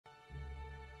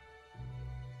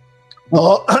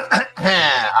Oh,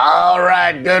 all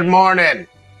right. Good morning.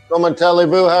 Comment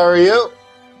vous, how are you?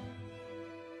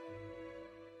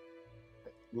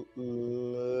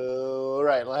 All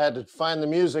right. I had to find the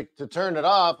music to turn it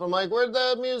off. I'm like, where'd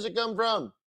the music come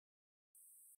from?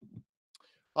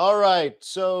 All right.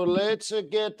 So let's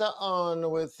get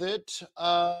on with it.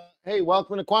 Hey,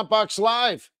 welcome to QuantBox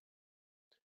Live.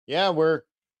 Yeah,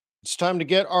 it's time to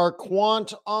get our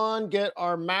quant on, get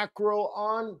our macro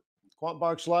on.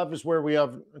 QuantBox Live is where we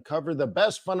have covered the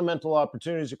best fundamental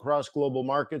opportunities across global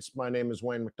markets. My name is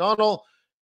Wayne McDonald.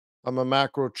 I'm a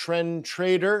macro trend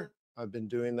trader. I've been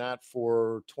doing that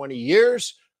for 20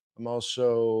 years. I'm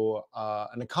also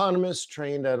an economist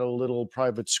trained at a little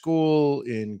private school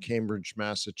in Cambridge,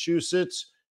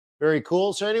 Massachusetts. Very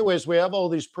cool. So, anyways, we have all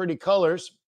these pretty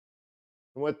colors.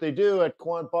 And what they do at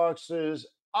QuantBox is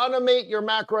automate your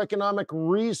macroeconomic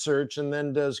research and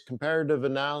then does comparative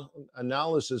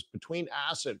analysis between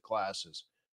asset classes.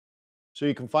 So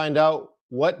you can find out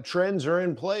what trends are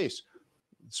in place.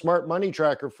 Smart Money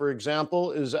Tracker, for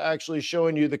example, is actually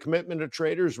showing you the commitment of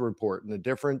traders report and the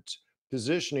different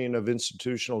positioning of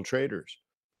institutional traders.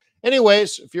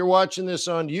 Anyways, if you're watching this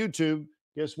on YouTube,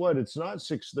 guess what? It's not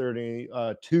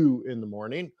 6:32 in the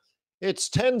morning. It's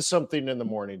 10 something in the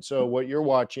morning. So what you're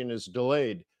watching is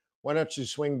delayed. Why don't you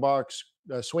swing by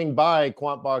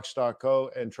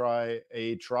quantbox.co and try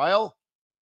a trial,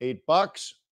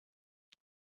 $8.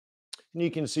 And you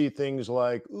can see things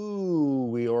like, ooh,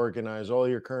 we organize all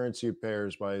your currency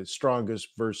pairs by strongest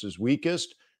versus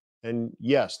weakest. And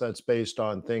yes, that's based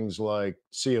on things like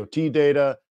COT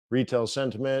data, retail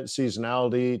sentiment,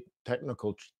 seasonality,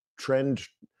 technical trend,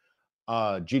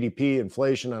 GDP,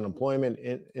 inflation, unemployment,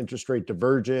 interest rate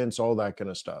divergence, all that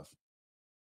kind of stuff.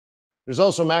 There's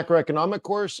also a macroeconomic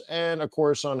course and a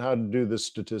course on how to do this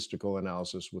statistical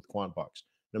analysis with QuantBox.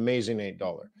 An amazing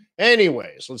 $8.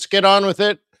 Anyways, let's get on with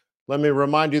it. Let me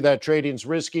remind you that trading's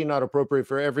risky, not appropriate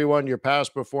for everyone. Your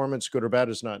past performance, good or bad,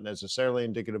 is not necessarily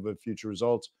indicative of future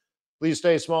results. Please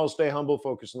stay small, stay humble,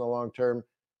 focus on the long term.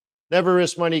 Never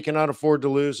risk money you cannot afford to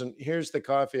lose. And here's the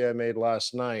coffee I made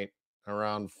last night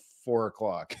around 4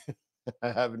 o'clock.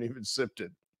 I haven't even sipped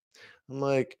it. I'm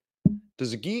like,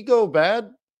 does a ghee go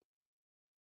bad?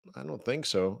 I don't think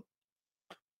so.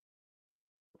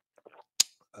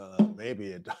 Maybe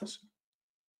it does.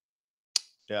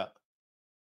 Yeah.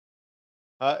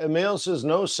 Emil says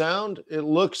no sound. It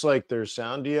looks like there's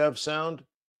sound. Do you have sound?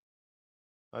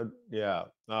 Yeah.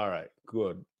 All right.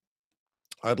 Good.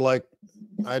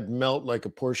 I'd melt like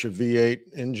a Porsche V8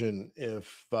 engine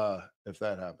if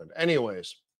that happened.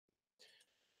 Anyways.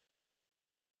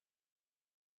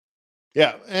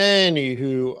 Yeah.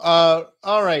 Anywho.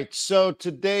 All right. So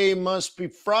today must be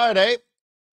Friday.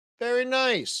 Very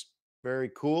nice.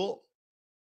 Very cool.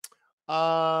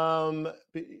 So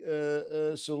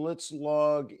let's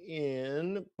log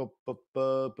in.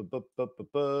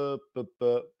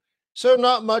 So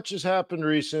not much has happened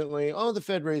recently. Oh, the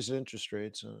Fed raised interest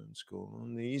rates. Oh, that's cool.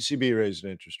 And the ECB raised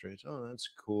interest rates. Oh, that's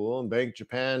cool. And Bank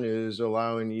Japan is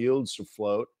allowing yields to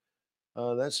float.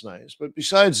 That's nice. But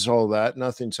besides all that,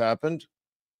 nothing's happened.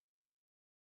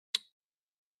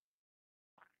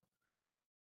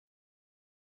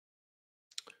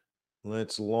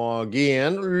 Let's log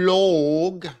in.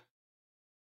 Log.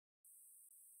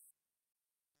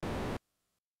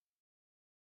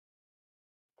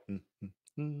 I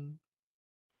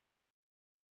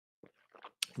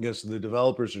guess the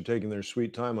developers are taking their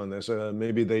sweet time on this.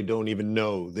 Maybe they don't even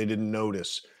know. They didn't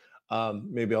notice.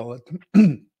 Maybe I'll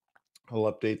I'll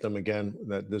update them again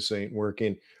that this ain't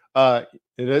working.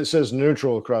 It says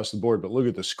neutral across the board, but look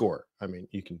at the score. I mean,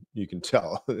 you can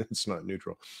tell it's not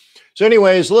neutral. So,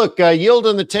 anyways, look, yield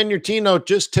on the 10-year T-note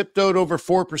just tipped out over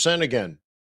 4% again.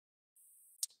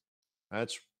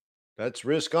 That's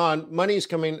risk on. Money's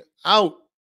coming out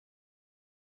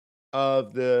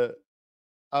of the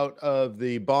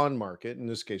bond market, in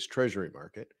this case, treasury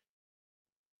market.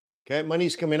 Okay,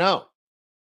 money's coming out.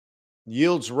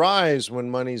 Yields rise when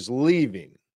money's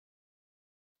leaving.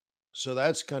 So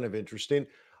that's kind of interesting.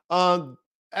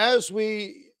 As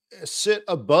we sit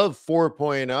above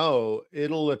 4.0,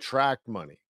 it'll attract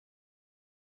money.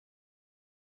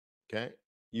 Okay,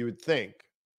 you would think.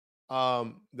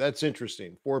 That's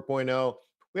interesting. 4.0.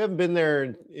 We haven't been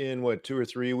there in what, 2 or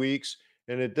 3 weeks,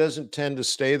 and it doesn't tend to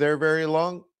stay there very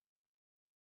long.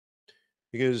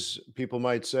 Because people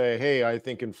might say, hey, I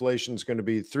think inflation is going to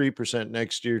be 3%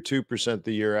 next year, 2%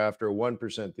 the year after,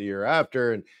 1% the year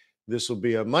after, and this will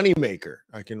be a money maker.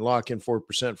 I can lock in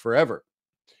 4% forever.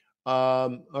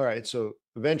 All right. So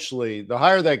eventually, the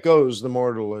higher that goes, the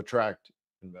more it'll attract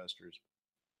investors.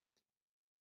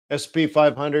 S&P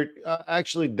 500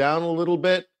 actually down a little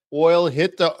bit. Oil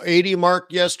hit the 80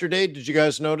 mark yesterday. Did you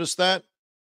guys notice that?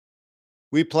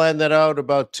 We planned that out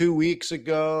about 2 weeks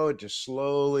ago. It just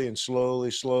slowly and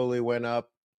slowly went up,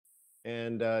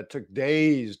 and it took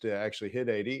days to actually hit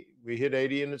 80. We hit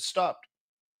 80 and it stopped.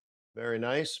 Very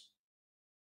nice.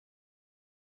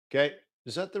 Okay.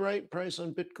 Is that the right price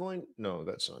on Bitcoin? No,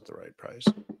 that's not the right price.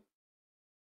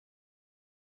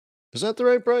 Is that the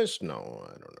right price? No,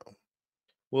 I don't know.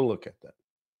 We'll look at that.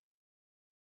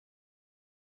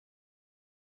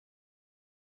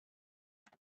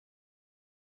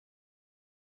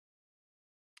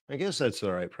 I guess that's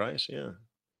the right price. Yeah.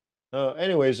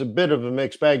 Anyways, a bit of a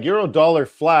mixed bag. Euro dollar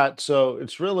flat. So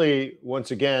it's really,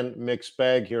 once again, mixed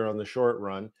bag here on the short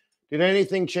run. Did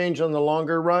anything change on the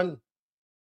longer run?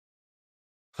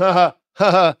 Ha ha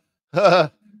ha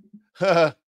ha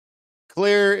ha.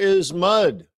 Clear as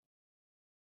mud.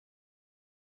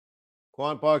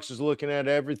 QuantBox is looking at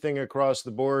everything across the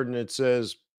board and it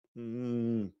says,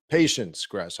 patience,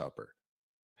 grasshopper.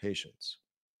 Patience.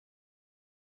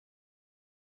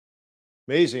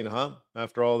 Amazing, huh?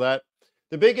 After all that.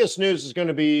 The biggest news is going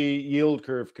to be yield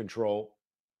curve control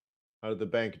out of the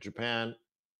Bank of Japan.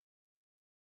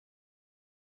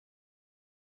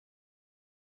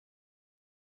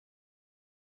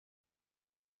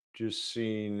 Just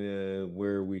seeing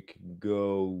where we could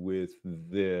go with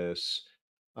this.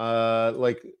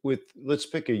 Like with, let's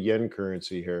pick a yen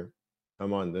currency here.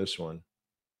 I'm on this one.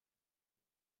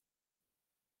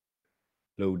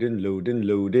 Loading, loading,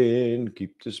 loading.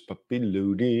 Keep this puppy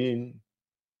loading.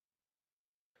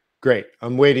 Great.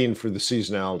 I'm waiting for the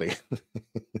seasonality.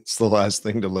 It's the last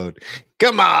thing to load.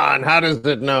 Come on. How does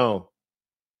it know?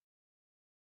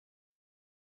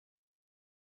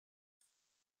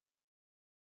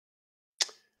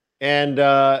 And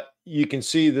you can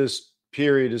see this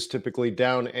period is typically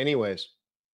down anyways.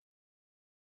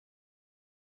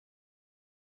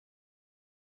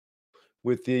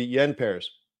 With the yen pairs.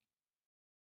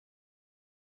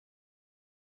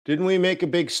 Didn't we make a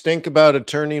big stink about a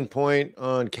turning point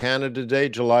on Canada Day,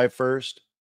 July 1st?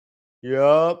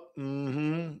 Yup.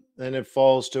 And it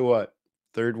falls to what?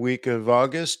 Third week of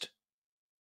August?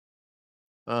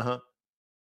 Uh-huh.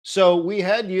 So we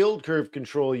had yield curve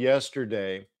control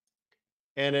yesterday,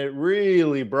 and it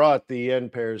really brought the yen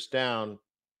pairs down.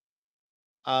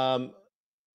 Um,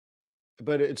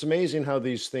 but it's amazing how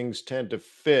these things tend to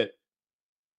fit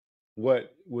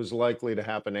what was likely to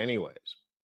happen anyways.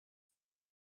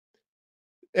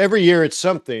 Every year it's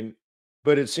something,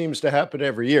 but it seems to happen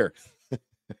every year,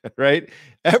 right?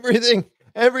 Everything,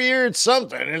 every year it's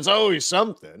something. It's always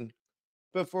something,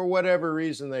 but for whatever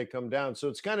reason they come down. So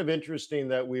it's kind of interesting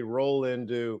that we roll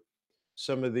into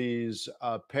some of these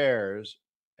pairs,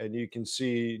 and you can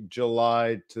see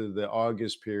July to the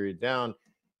August period down,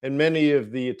 and many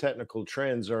of the technical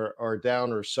trends are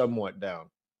down or somewhat down.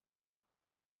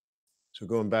 So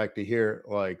going back to here,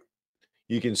 like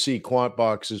you can see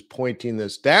QuantBox is pointing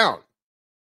this down,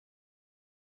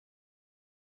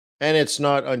 and it's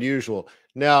not unusual.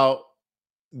 Now,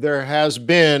 there has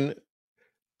been,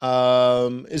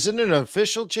 is it an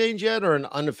official change yet or an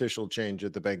unofficial change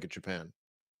at the Bank of Japan?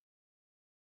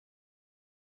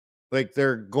 Like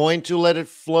they're going to let it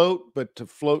float, but to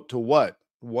float to what?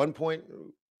 1 point,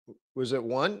 was it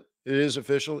 1? It is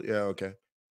official? Yeah, okay.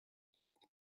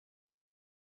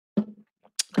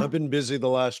 I've been busy the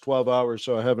last 12 hours,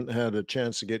 so I haven't had a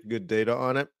chance to get good data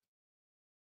on it.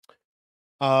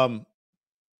 Um,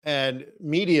 and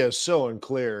media is so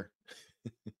unclear.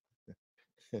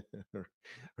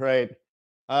 Right.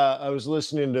 I was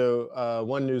listening to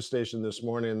one news station this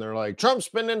morning, and they're like, Trump's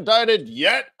been indicted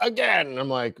yet again. And I'm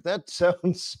like, that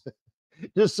sounds,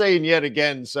 just saying yet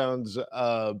again sounds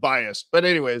biased. But,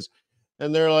 anyways,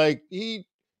 and they're like,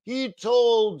 he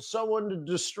told someone to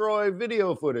destroy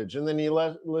video footage. And then you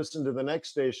listen to the next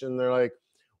station. They're like,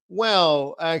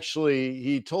 well, actually,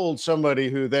 he told somebody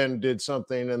who then did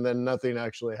something, and then nothing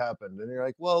actually happened. And you're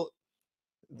like, well,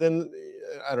 then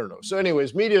I don't know. So,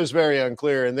 anyways, media is very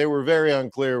unclear, and they were very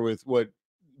unclear with what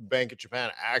Bank of Japan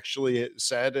actually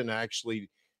said and actually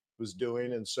was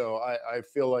doing. And so I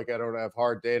feel like I don't have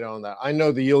hard data on that. I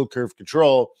know the yield curve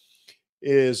control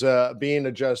is being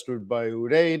adjusted by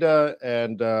UREDA,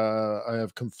 and I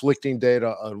have conflicting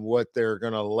data on what they're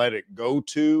going to let it go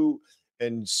to,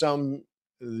 and some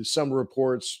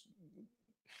reports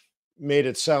made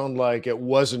it sound like it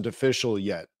wasn't official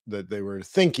yet, that they were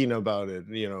thinking about it,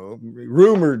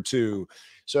 rumored to.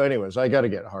 So, anyways, I got to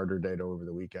get harder data over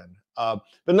the weekend. But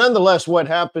nonetheless, what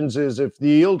happens is if the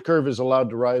yield curve is allowed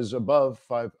to rise above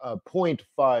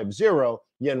 0.50,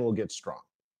 yen will get strong.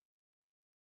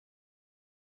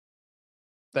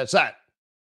 That's that.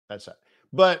 That's that.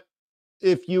 But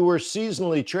if you were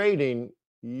seasonally trading,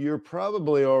 you're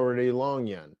probably already long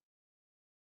yen.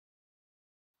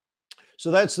 So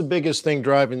that's the biggest thing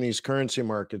driving these currency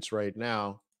markets right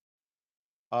now.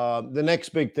 The next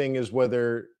big thing is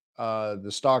whether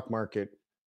the stock market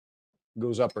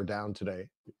goes up or down today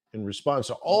in response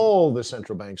to all the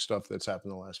central bank stuff that's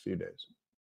happened the last few days.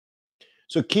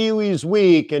 So Kiwi's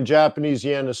weak and Japanese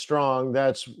yen is strong.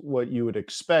 That's what you would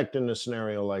expect in a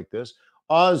scenario like this.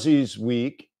 Aussie's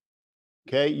weak.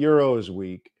 Okay. Euro is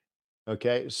weak.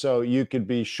 Okay. So you could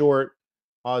be short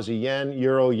Aussie yen,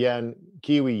 Euro yen,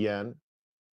 Kiwi yen,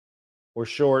 or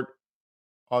short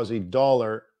Aussie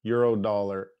dollar, Euro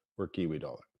dollar, or Kiwi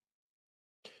dollar.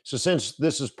 So since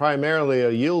this is primarily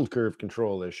a yield curve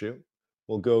control issue,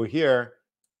 we'll go here,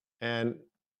 and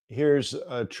here's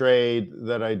a trade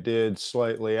that I did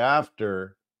slightly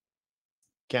after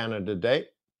Canada Day,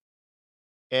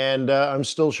 and I'm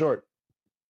still short.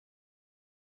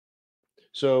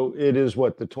 So it is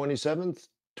what, the 27th,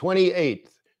 28th.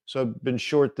 So I've been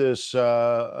short this,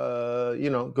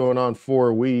 going on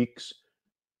 4 weeks,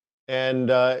 and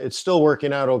it's still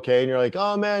working out okay. And you're like,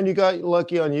 oh man, you got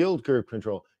lucky on yield curve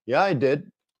control. Yeah, I did.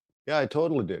 Yeah, I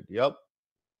totally did. Yep.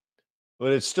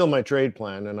 But it's still my trade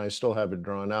plan, and I still have it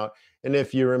drawn out. And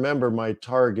if you remember, my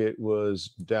target was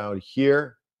down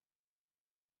here,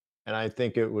 and I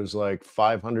think it was like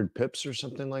 500 pips or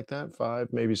something like that,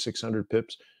 maybe 600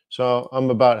 pips. So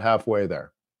I'm about halfway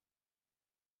there.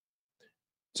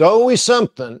 It's always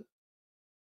something.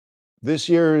 This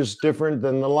year is different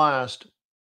than the last,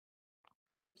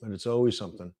 but it's always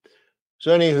something.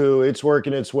 So anywho, it's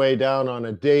working its way down on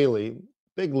a daily,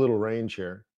 big little range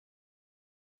here.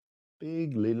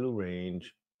 Big little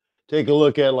range. Take a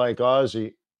look at like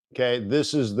Aussie. Okay,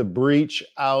 this is the breach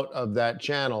out of that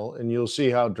channel, and you'll see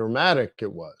how dramatic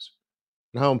it was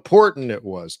and how important it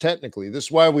was technically. This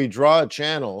is why we draw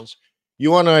channels.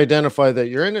 You want to identify that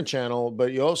you're in a channel,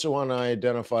 but you also want to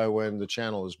identify when the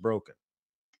channel is broken.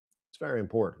 It's very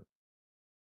important.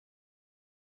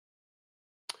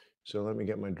 So let me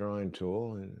get my drawing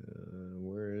tool.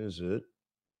 Where is it?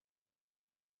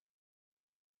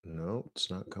 No,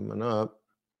 it's not coming up.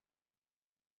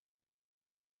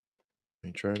 Let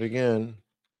me try it again.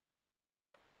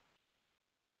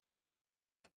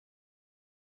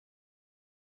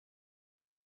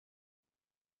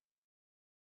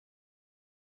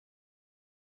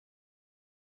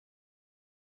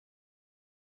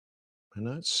 Am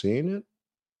I not seeing it?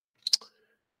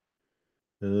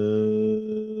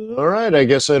 All right, I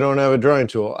guess I don't have a drawing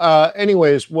tool.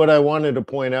 Anyways, what I wanted to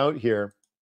point out here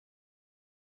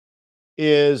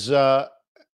is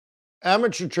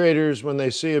amateur traders, when they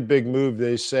see a big move,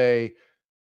 they say,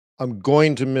 I'm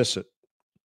going to miss it.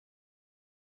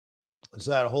 It's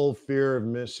that whole fear of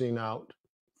missing out,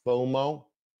 FOMO.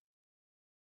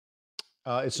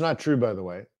 It's not true, by the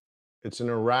way. It's an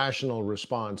irrational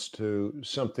response to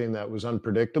something that was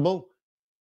unpredictable.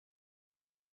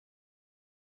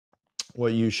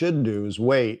 What you should do is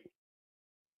wait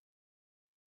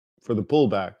for the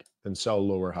pullback and sell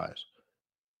lower highs.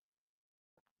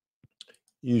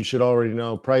 You should already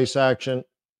know price action,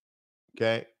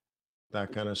 okay,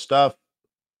 that kind of stuff.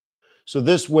 So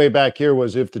this way back here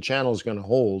was if the channel is going to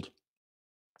hold,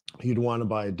 you'd want to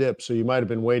buy a dip. So you might have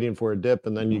been waiting for a dip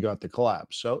and then you got the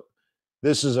collapse. So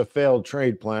this is a failed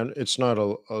trade plan. It's not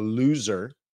a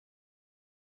loser.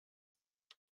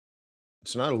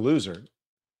 It's not a loser.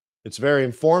 It's very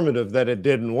informative that it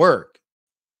didn't work.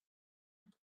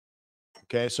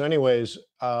 Okay, so anyways,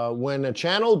 when a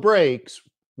channel breaks,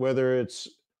 whether it's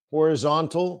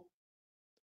horizontal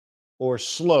or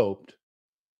sloped,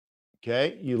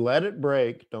 okay, you let it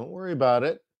break. Don't worry about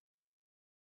it.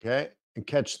 Okay, and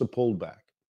catch the pullback.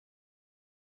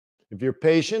 If you're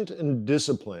patient and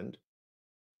disciplined,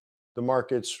 the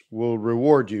markets will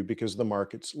reward you because the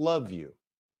markets love you.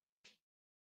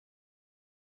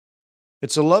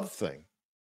 It's a love thing.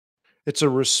 It's a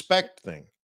respect thing.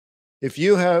 If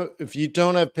you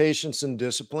don't have patience and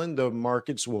discipline, the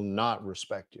markets will not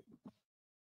respect you.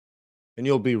 And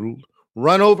you'll be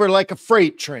run over like a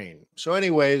freight train. So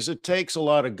anyways, it takes a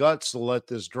lot of guts to let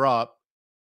this drop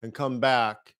and come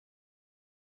back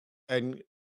and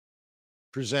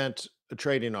present a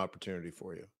trading opportunity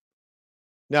for you.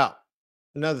 Now,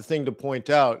 another thing to point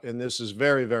out, and this is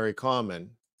very, very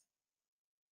common,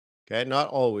 okay, not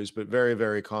always, but very,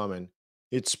 very common,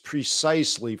 it's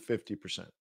precisely 50%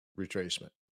 retracement.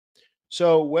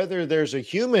 So whether there's a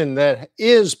human that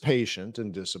is patient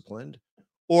and disciplined,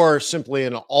 or simply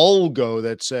an algo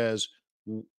that says,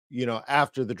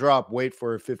 after the drop, wait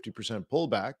for a 50%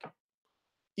 pullback,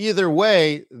 Either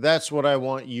way, that's what I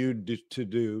want you to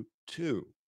do too.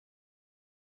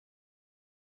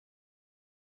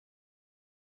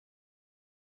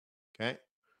 Okay.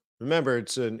 Remember,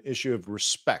 it's an issue of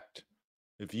respect.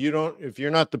 If you're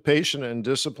not the patient and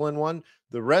disciplined one,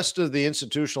 the rest of the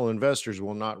institutional investors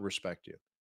will not respect you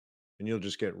and you'll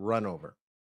just get run over.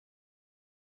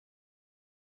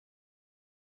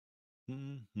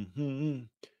 Mhm.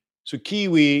 So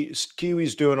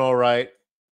Kiwi's doing all right.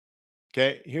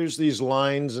 Okay. Here's these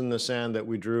lines in the sand that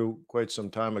we drew quite some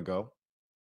time ago.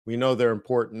 We know they're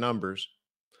important numbers.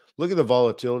 Look at the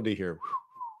volatility here.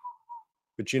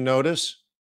 But you notice,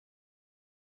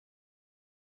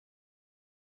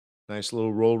 nice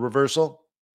little roll reversal.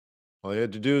 All you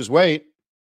had to do is wait.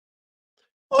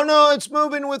 Oh no, it's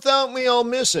moving without me. I'll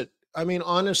miss it. I mean,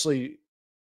 honestly,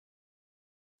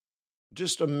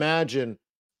 just imagine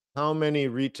how many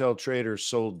retail traders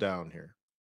sold down here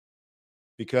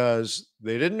because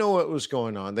they didn't know what was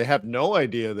going on. They have no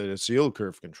idea that it's yield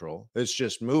curve control. It's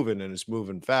just moving and it's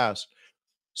moving fast.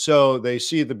 So they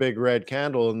see the big red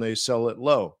candle and they sell it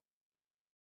low.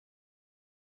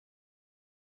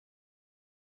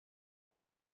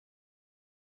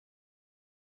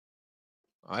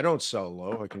 I don't sell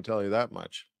low, I can tell you that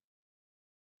much.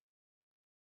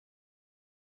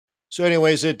 So,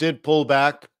 anyways, it did pull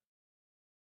back.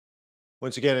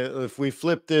 Once again, if we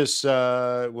flip this,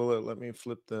 will it let me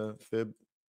flip the fib?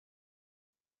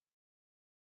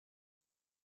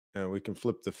 Yeah, we can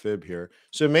flip the fib here.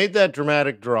 So it made that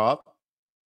dramatic drop.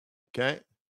 Okay.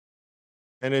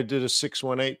 And it did a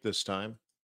 618 this time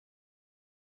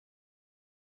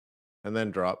and then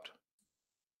dropped.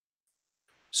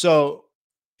 So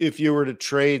if you were to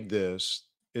trade this,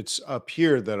 it's up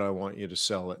here that I want you to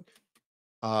sell it.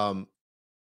 Um,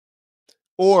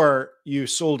 or you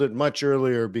sold it much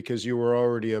earlier because you were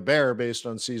already a bear based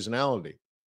on seasonality.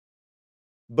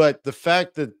 But the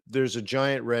fact that there's a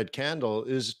giant red candle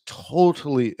is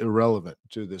totally irrelevant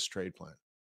to this trade plan.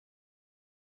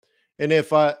 And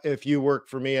if you work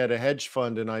for me at a hedge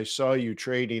fund and I saw you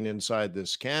trading inside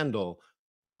this candle,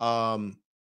 um,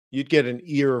 you'd get an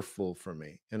earful from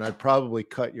me, and I'd probably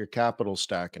cut your capital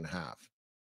stack in half.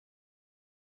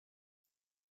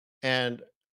 And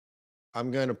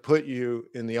I'm going to put you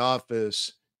in the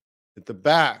office at the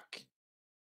back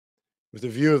with a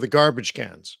view of the garbage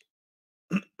cans.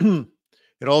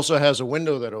 It also has a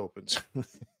window that opens.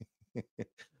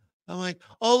 I'm like,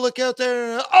 oh, look out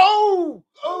there. Oh,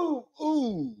 oh,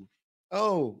 ooh.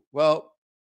 Oh, well,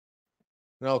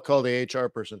 and I'll call the HR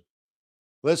person.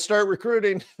 Let's start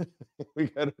recruiting. we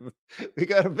got a we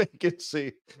got a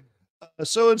vacancy.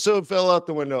 So and so fell out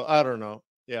the window. I don't know.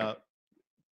 Yeah,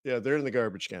 yeah, they're in the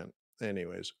garbage can.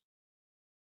 Anyways,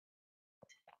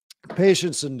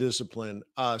 patience and discipline.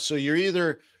 So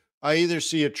I either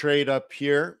see a trade up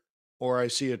here or I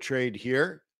see a trade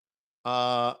here,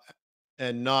 uh,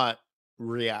 and not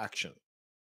reaction.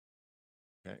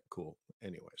 Okay, cool.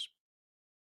 Anyways,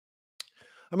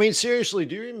 I mean, seriously,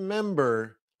 do you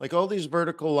remember like all these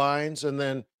vertical lines and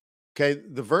then okay,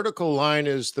 the vertical line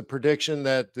is the prediction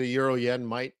that the euro yen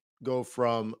might go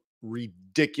from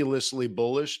ridiculously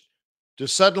bullish to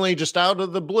suddenly just out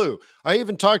of the blue. I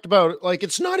even talked about like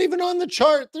it's not even on the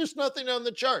chart. There's nothing on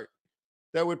the chart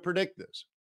that would predict this.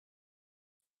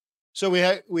 So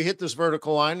we hit this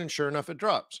vertical line and sure enough it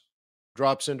drops.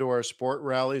 Drops into our support,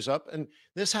 rallies up and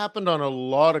this happened on a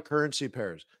lot of currency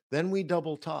pairs. Then we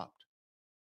double topped.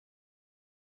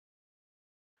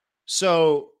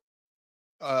 So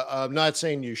I'm not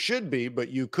saying you should be, but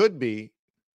you could be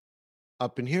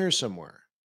up in here somewhere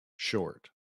short.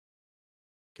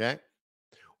 Okay.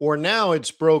 Or now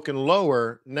it's broken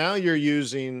lower. Now you're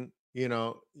using,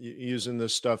 using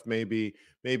this stuff. Maybe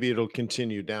it'll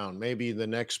continue down. Maybe the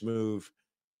next move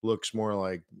looks more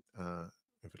like,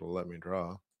 if it'll let me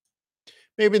draw,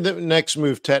 maybe the next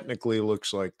move technically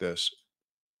looks like this.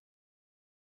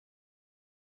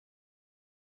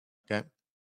 Okay.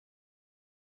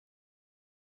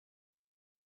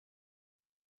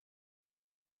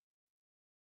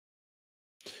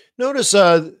 Notice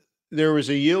there was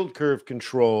a yield curve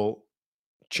control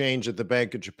change at the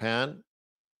Bank of Japan.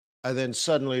 And then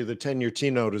suddenly the 10-year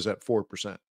T note is at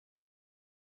 4%.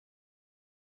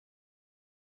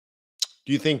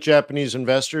 Do you think Japanese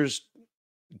investors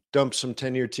dumped some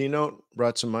 10-year T note,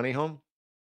 brought some money home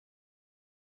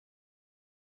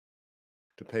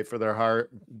to pay for their higher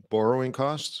borrowing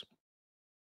costs?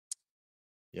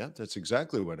 Yeah, that's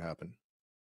exactly what happened.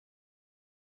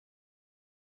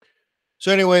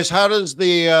 So, anyways, how does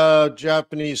the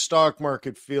Japanese stock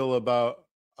market feel about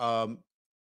um,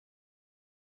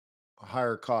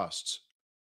 higher costs?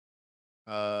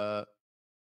 Uh,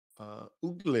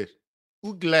 Oogle.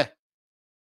 Oogle.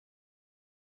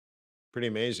 Pretty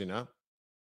amazing, huh?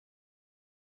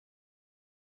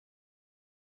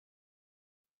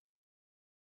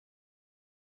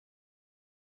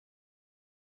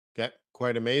 Okay,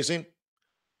 quite amazing.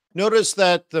 Notice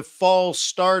that the fall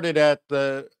started at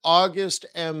the August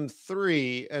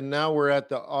M3, and now we're at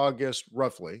the August,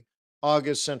 roughly,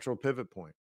 August central pivot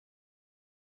point.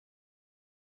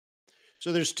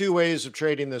 So there's two ways of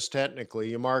trading this technically.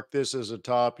 You mark this as a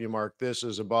top, you mark this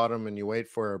as a bottom, and you wait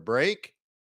for a break,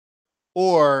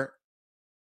 or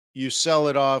you sell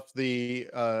it off the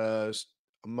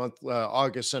month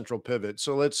August central pivot.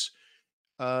 So let's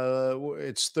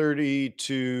it's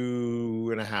 32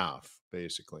 and a half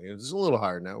basically. It's a little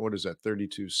higher now. What is that?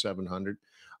 32,700.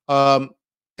 Um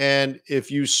and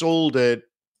if you sold it,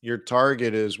 your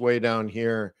target is way down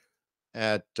here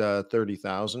at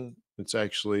 30,000. It's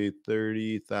actually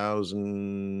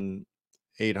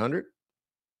 30,800.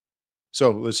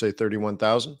 So let's say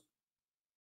 31,000.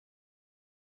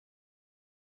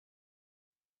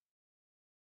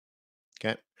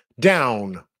 Okay.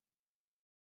 Down.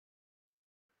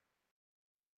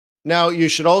 Now, you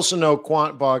should also know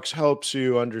QuantBox helps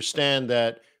you understand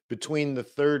that between the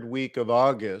third week of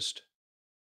August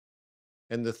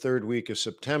and the third week of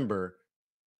September,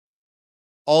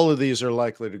 all of these are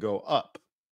likely to go up.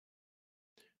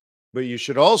 But you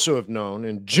should also have known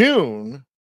in June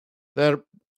that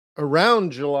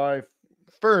around July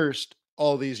 1st,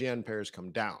 all these yen pairs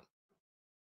come down.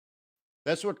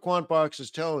 That's what QuantBox is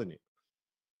telling you.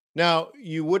 Now,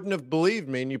 you wouldn't have believed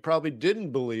me, and you probably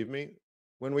didn't believe me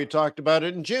when we talked about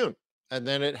it in June. And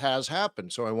then it has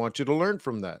happened. So I want you to learn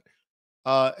from that.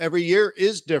 Every year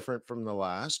is different from the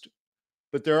last,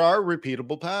 but there are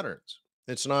repeatable patterns.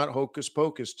 It's not hocus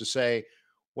pocus to say,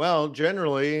 well,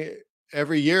 generally,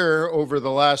 every year over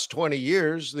the last 20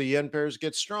 years, the yen pairs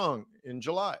get strong in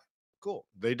July. Cool.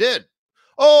 They did.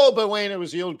 Oh, but Wayne, it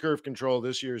was yield curve control.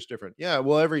 This year is different. Yeah,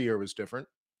 well, every year was different,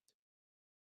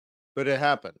 but it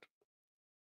happened.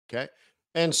 Okay.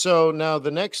 And so now the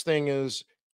next thing is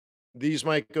these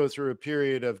might go through a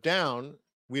period of down.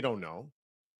 We don't know.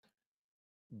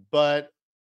 But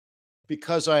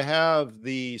because I have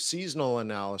the seasonal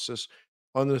analysis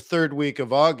on the third week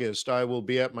of August, I will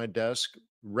be at my desk,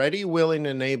 ready, willing,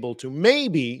 and able to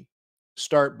maybe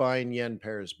start buying yen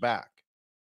pairs back.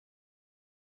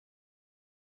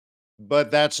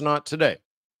 But that's not today.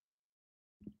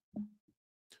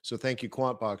 So thank you,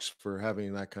 QuantBox, for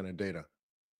having that kind of data.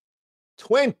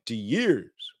 20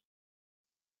 years.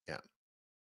 Yeah.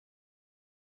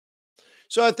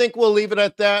 So I think we'll leave it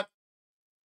at that.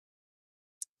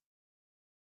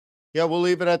 Yeah, we'll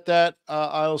leave it at that.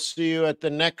 I'll see you at the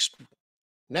next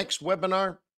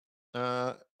webinar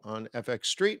on FX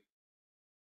Street.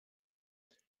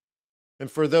 And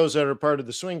for those that are part of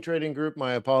the swing trading group,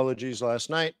 my apologies last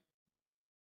night.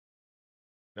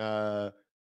 No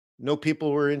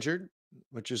people were injured,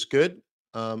 which is good.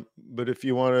 But if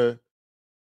you want to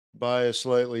buy a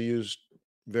slightly used,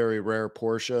 very rare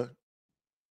Porsche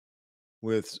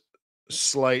with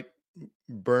slight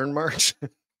burn marks,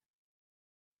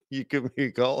 you can be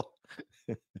a call.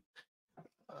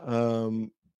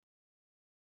 um,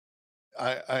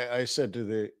 I said to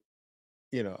the,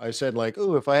 I said like,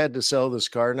 oh, if I had to sell this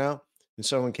car now, and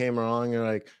someone came along and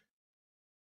like,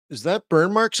 is that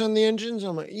burn marks on the engines?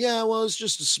 I'm like, yeah, well, it's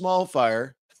just a small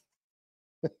fire.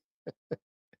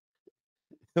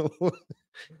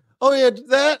 Oh yeah,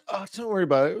 that. Oh, don't worry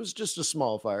about it. It was just a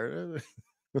small fire.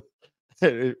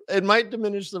 It might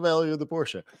diminish the value of the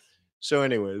Porsche. So,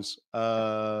 anyways,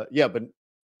 yeah, but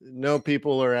no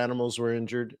people or animals were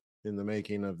injured in the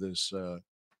making of this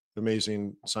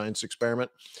amazing science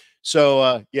experiment.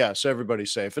 So, yeah, so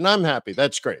everybody's safe, and I'm happy.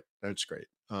 That's great. That's great.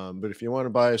 But if you want to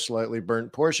buy a slightly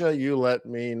burnt Porsche, you let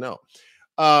me know.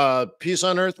 Peace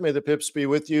on earth. May the pips be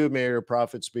with you. May your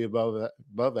profits be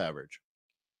above average.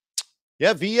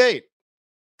 Yeah, V8.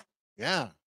 Yeah,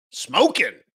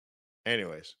 smoking.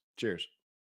 Anyways, cheers.